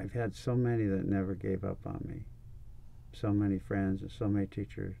I've had so many that never gave up on me. So many friends and so many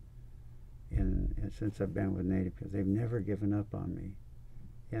teachers, and since I've been with Native people, they've never given up on me.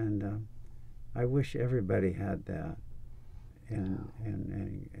 And I wish everybody had that.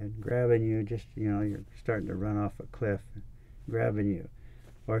 And grabbing you, just, you're starting to run off a cliff, grabbing you.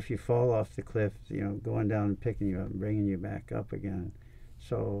 Or if you fall off the cliff, going down and picking you up and bringing you back up again.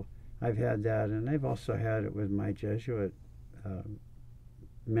 So I've had that, and I've also had it with my Jesuit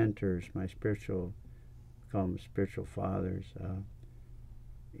mentors, my spiritual, call them spiritual fathers.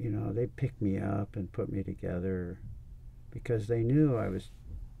 They picked me up and put me together because they knew I was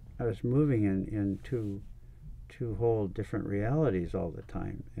moving in two whole different realities all the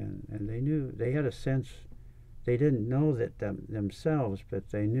time, and they knew, they had a sense. They didn't know that themselves,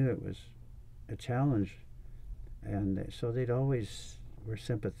 but they knew it was a challenge, and so they'd always were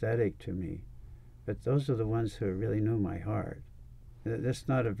sympathetic to me. But those are the ones who really knew my heart. That's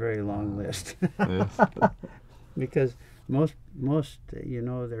not a very long list. Yes. Because most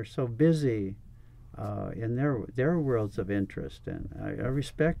they're so busy in their worlds of interest, and I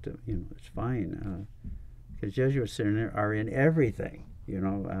respect them. It's fine, because Jesuits are in everything.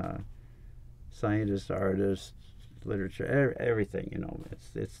 Scientists, artists, literature, everything.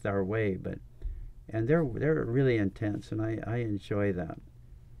 It's our way, and they're really intense, and I enjoy that.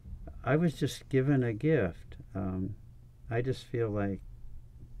 I was just given a gift. I just feel like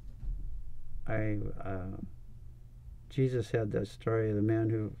Jesus had that story of the man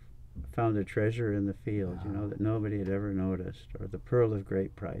who found a treasure in the field, that nobody had ever noticed, or the pearl of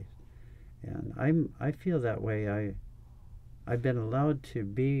great price. And I feel that way. I've been allowed to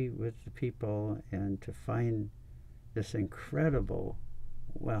be with the people and to find this incredible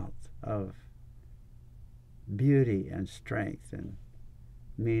wealth of beauty and strength and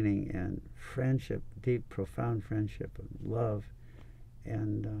meaning and friendship, deep, profound friendship and love.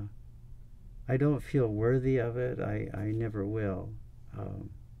 And I don't feel worthy of it. I never will.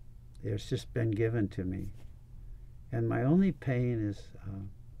 It's just been given to me. And my only pain is,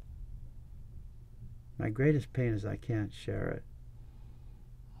 my greatest pain is I can't share it.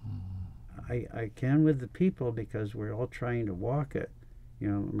 I can with the people because we're all trying to walk it.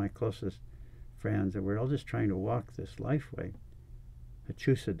 My closest friends, and we're all just trying to walk this life way,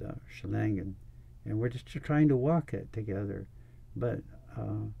 Chusada, Shalangan, and we're just trying to walk it together. But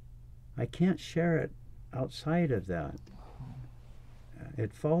I can't share it outside of that.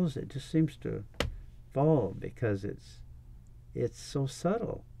 It falls. It just seems to fall because it's so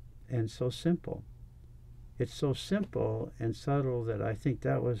subtle and so simple. It's so simple and subtle that I think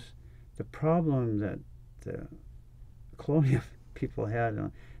that was the problem that the colonial people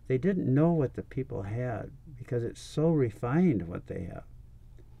had. They didn't know what the people had because it's so refined what they have.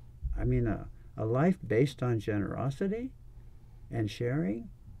 I mean, a life based on generosity and sharing,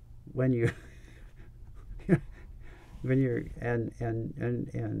 when you and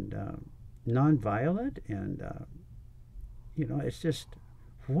nonviolent, and it's just,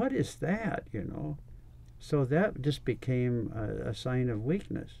 what is that? So that just became a sign of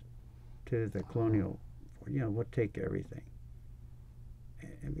weakness to the colonial. We'll take everything.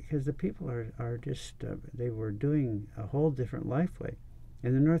 And because the people are just, they were doing a whole different life way.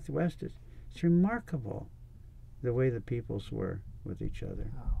 In the Northwest, it's remarkable the way the peoples were with each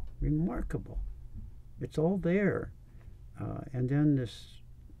other. Remarkable. It's all there. And then this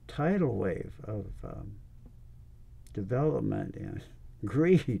tidal wave of development and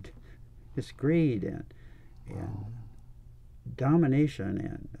greed, this greed and domination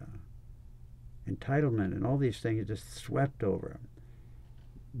and entitlement and all these things just swept over them.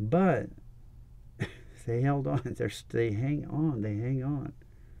 But they held on. They hang on. They hang on.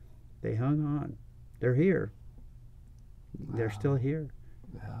 They hung on. They're here. They're still here.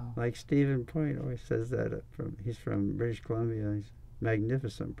 Yeah. Like Stephen Point always says that. He's from British Columbia.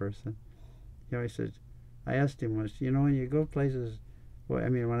 magnificent person. You know, he says, I asked him once, you know, when you go places, well, I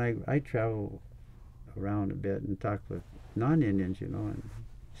mean, when I travel around a bit and talk with non-Indians, you know, and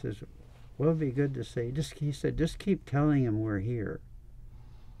he says, what would be good to say? He said, just keep telling them we're here.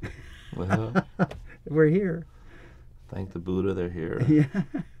 Well, we're here. thank the Buddha they're here. Yeah.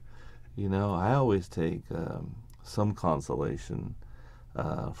 You know, I always take some consolation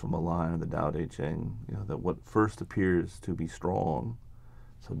from a line of the Tao Te Ching, you know, that what first appears to be strong,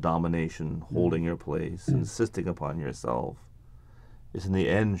 so domination, holding your place, insisting upon yourself, is in the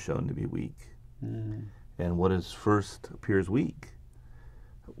end shown to be weak. And what is first appears weak,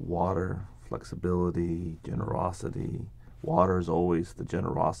 water, flexibility, generosity, water is always the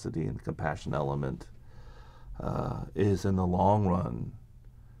generosity and compassion element, is in the long run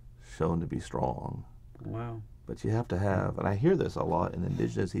shown to be strong. Wow. But you have to have, and I hear this a lot in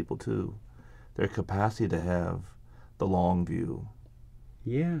indigenous people too, their capacity to have the long view.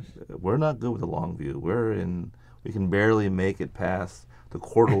 Yes. We're not good with the long view. We can barely make it past the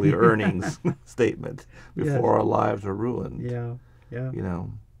quarterly earnings statement before our lives are ruined. Yeah. Yeah. You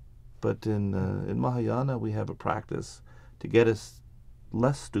know, but in Mahayana we have a practice to get us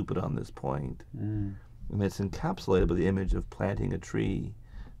less stupid on this point, and it's encapsulated by the image of planting a tree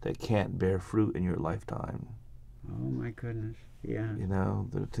that can't bear fruit in your lifetime. Oh my goodness. Yeah. You know,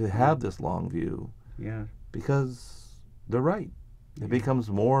 to have this long view. Yeah. Because they're right. It becomes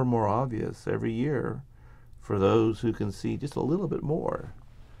more and more obvious every year for those who can see just a little bit more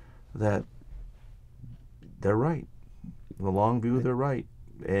that they're right. In the long view, they're right.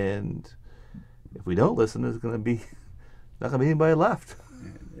 And if we don't listen, there's going to be not going to be anybody left,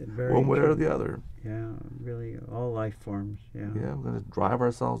 one way or the other. Yeah, really, all life forms. Yeah. Yeah, we're going to drive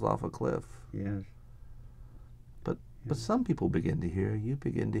ourselves off a cliff. Yes. But some people begin to hear. You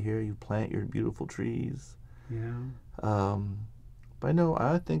begin to hear. You plant your beautiful trees. Yeah. But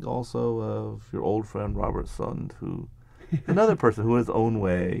I think also of your old friend Robert Sund, who another person who in his own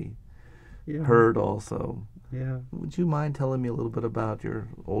way heard also. Yeah. Would you mind telling me a little bit about your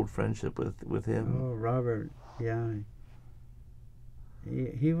old friendship with him? Oh, Robert, yeah.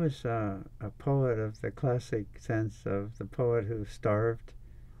 He was a poet of the classic sense of the poet who starved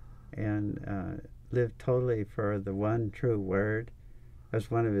and lived totally for the one true word.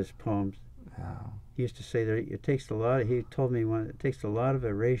 That's one of his poems. Yeah. He used to say that it takes a lot. He told me it takes a lot of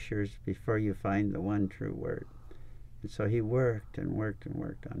erasures before you find the one true word. And so he worked and worked and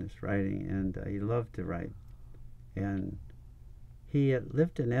worked on his writing, and he loved to write. And he had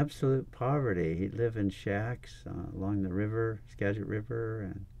lived in absolute poverty. He'd live in shacks along the river, Skagit River,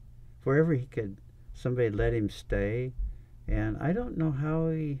 and wherever he could, somebody let him stay. And I don't know how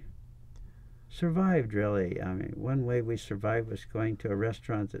he survived, really. I mean, one way we survived was going to a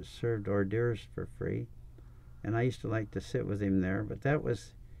restaurant that served hors d'oeuvres for free. And I used to like to sit with him there, but that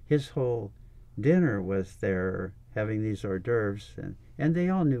was his whole dinner was there having these hors d'oeuvres. And they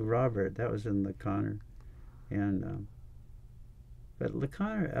all knew Robert. That was in LeConner. And but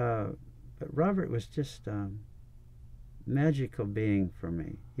Robert was just magical being for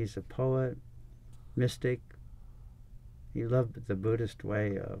me. He's a poet, mystic. He loved the Buddhist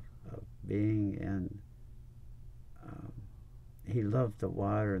way of being, and he loved the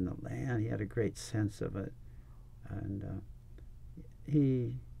water and the land. He had a great sense of it, and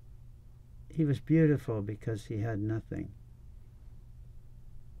he was beautiful because he had nothing.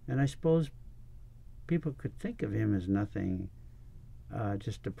 And I suppose people could think of him as nothing,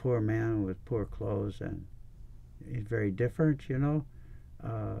 just a poor man with poor clothes, and he's very different, you know.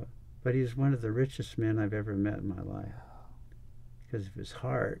 But he's one of the richest men I've ever met in my life because of his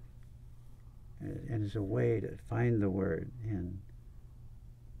heart and his way to find the word and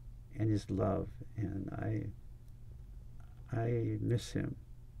his love. And I miss him.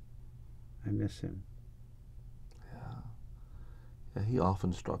 I miss him. Yeah, he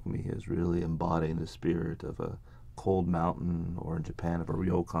often struck me as really embodying the spirit of a cold mountain, or in Japan of a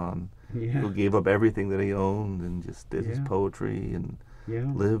ryokan, who gave up everything that he owned and just did his poetry and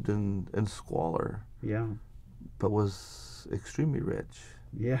lived in squalor, but was extremely rich,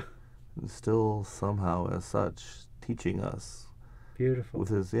 and still somehow as such teaching us beautiful with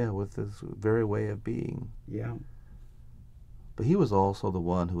his very way of being. Yeah. But he was also the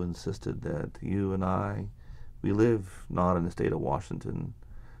one who insisted that you and I, we live not in the state of Washington,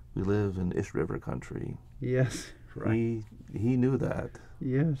 we live in East River country. Yes, right. He knew that.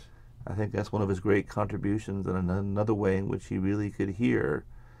 Yes. I think that's one of his great contributions, and another way in which he really could hear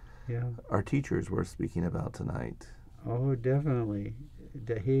our teachers were speaking about tonight. Oh, definitely.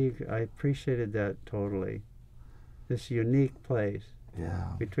 I appreciated that totally. This unique place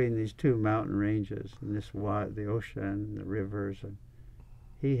between these two mountain ranges and the ocean, the rivers, and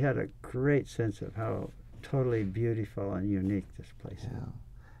he had a great sense of how totally beautiful and unique this place is.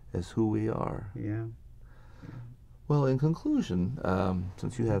 Yeah, as who we are. Yeah. Well, in conclusion,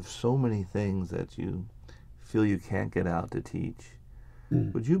 since you have so many things that you feel you can't get out to teach,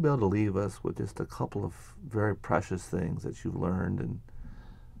 would you be able to leave us with just a couple of very precious things that you've learned? And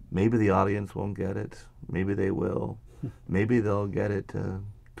maybe the audience won't get it. Maybe they will. Maybe they'll get it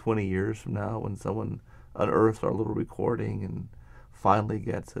 20 years from now when someone unearths our little recording and finally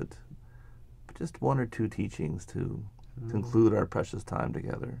gets it. But just one or two teachings to conclude our precious time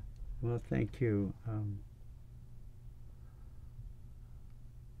together. Well, thank you.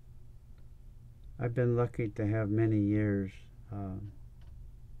 I've been lucky to have many years,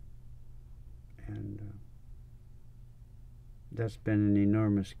 and that's been an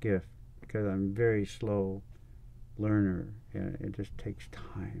enormous gift because I'm a very slow learner, and it just takes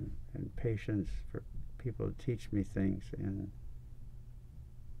time and patience for people to teach me things. And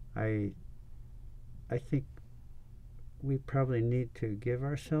I think we probably need to give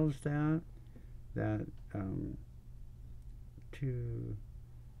ourselves that to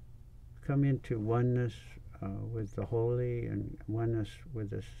come into oneness with the holy and oneness with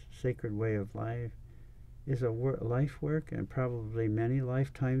this sacred way of life is a life work, and probably many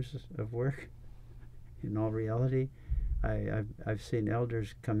lifetimes of work. In all reality, I've seen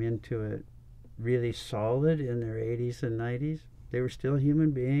elders come into it really solid in their 80s and 90s. They were still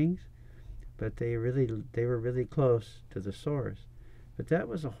human beings, but they were really close to the source. But that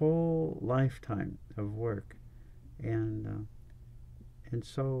was a whole lifetime of work, and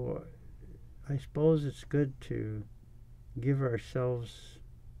so I suppose it's good to give ourselves,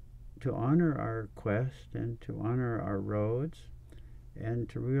 to honor our quest and to honor our roads, and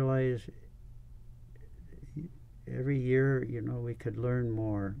to realize every year, we could learn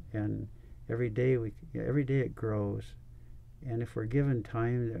more, and every day it grows. And if we're given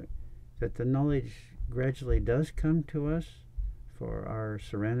time, that the knowledge gradually does come to us for our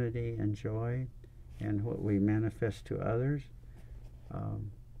serenity and joy and what we manifest to others.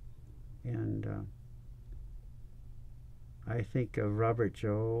 I think of Robert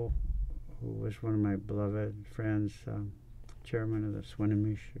Joe, who was one of my beloved friends, chairman of the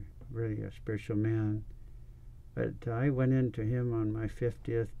Swinomish, really a spiritual man. But I went into him on my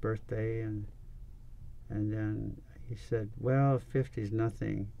 50th birthday, and then he said, well, 50's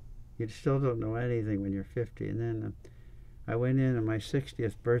nothing. You still don't know anything when you're 50. And then I went in on my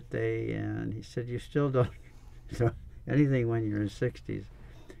 60th birthday, and he said, you still don't know anything when you're in 60s.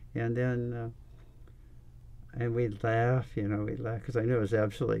 And then, and we'd laugh, because I knew it was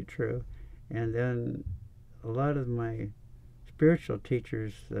absolutely true. And then a lot of my spiritual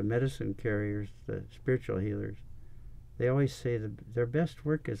teachers, the medicine carriers, the spiritual healers, they always say their best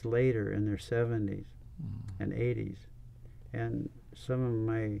work is later in their 70s and 80s. And some of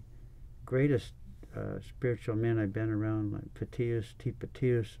my greatest spiritual men I've been around, like Patius, T.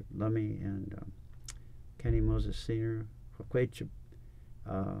 Patius, Lummi, and Kenny Moses Sr.,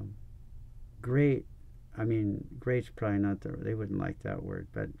 great, great's probably not they wouldn't like that word,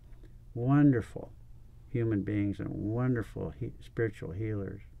 but wonderful human beings and wonderful spiritual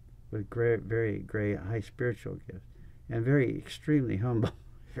healers with very great high spiritual gifts, and very extremely humble,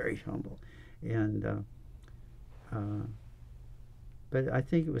 very humble. And but I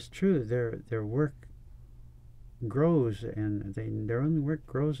think it was true. Their work grows, and their own work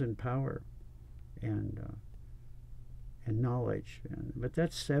grows in power and knowledge. But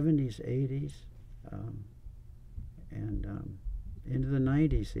that's 70s, 80s, and into the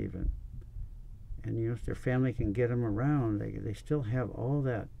 90s even. And if their family can get them around, they still have all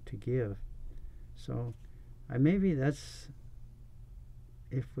that to give. So maybe that's,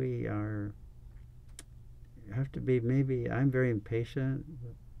 if we have to be, maybe I'm very impatient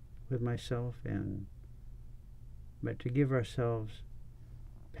with myself, but to give ourselves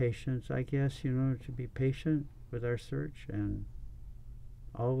patience, I guess, to be patient with our search, and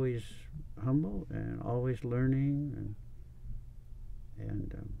always humble and always learning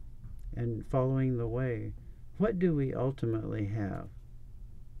and following the way. What do we ultimately have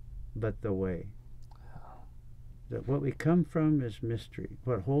but the way? That what we come from is mystery.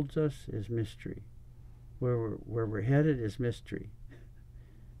 What holds us is mystery. Where we're headed is mystery.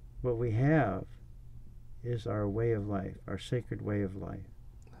 What we have is our way of life, our sacred way of life.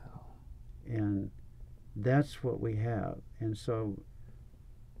 And that's what we have. And so,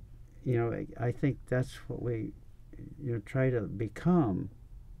 I think that's what we try to become.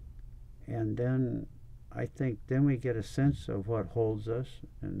 And then I think then we get a sense of what holds us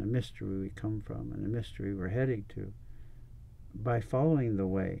and the mystery we come from and the mystery we're heading to by following the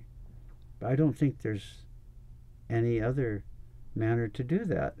way. But I don't think there's any other manner to do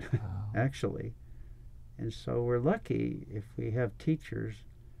that, Wow. actually. And so we're lucky if we have teachers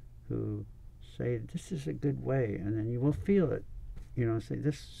who say, this is a good way, and then you will feel it. Say,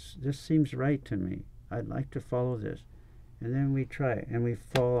 this seems right to me. I'd like to follow this. And then we try it, and we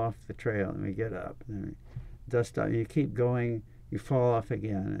fall off the trail, and we get up, and then we dust off. You keep going, you fall off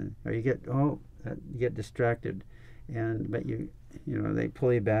again, or you get distracted, but they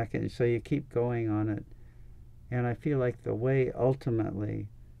pull you back, and so you keep going on it. And I feel like the way ultimately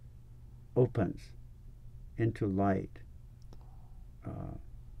opens into light.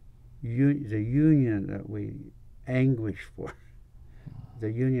 The union that we anguish for,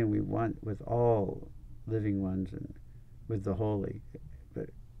 the union we want with all living ones and with the holy. But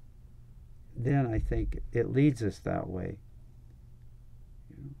then I think it leads us that way.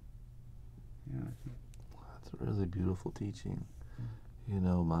 Yeah. That's a really beautiful teaching.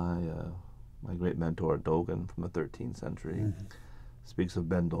 My great mentor Dogen from the 13th century speaks of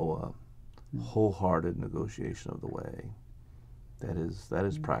Bendoa, wholehearted negotiation of the way. That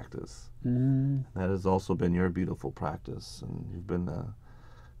is practice. That has also been your beautiful practice, and you've been an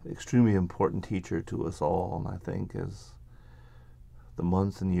extremely important teacher to us all. And I think as the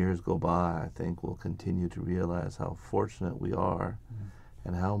months and years go by, I think we'll continue to realize how fortunate we are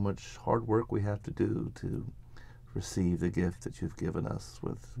and how much hard work we have to do to receive the gift that you've given us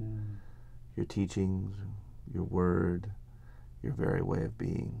with your teachings, your word, your very way of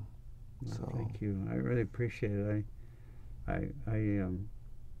being. So thank you. I really appreciate it. I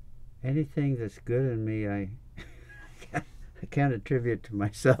anything that's good in me, I can't attribute to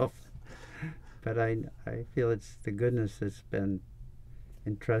myself, but I feel it's the goodness that's been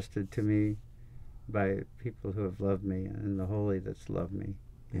entrusted to me by people who have loved me and the holy that's loved me.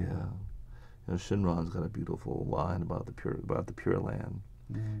 Yeah. Shinran's got a beautiful line about the pure land.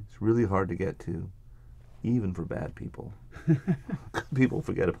 It's really hard to get to, even for bad people. People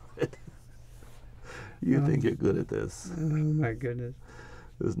forget about it. You think you're good at this. Oh my goodness.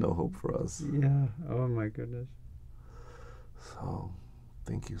 There's no hope for us. Yeah. Oh my goodness. So,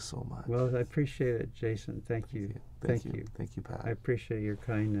 thank you so much. Well, I appreciate it, Jason. Thank you. Thank you. Thank you, Pat. I appreciate your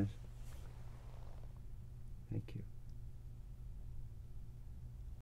kindness. Thank you.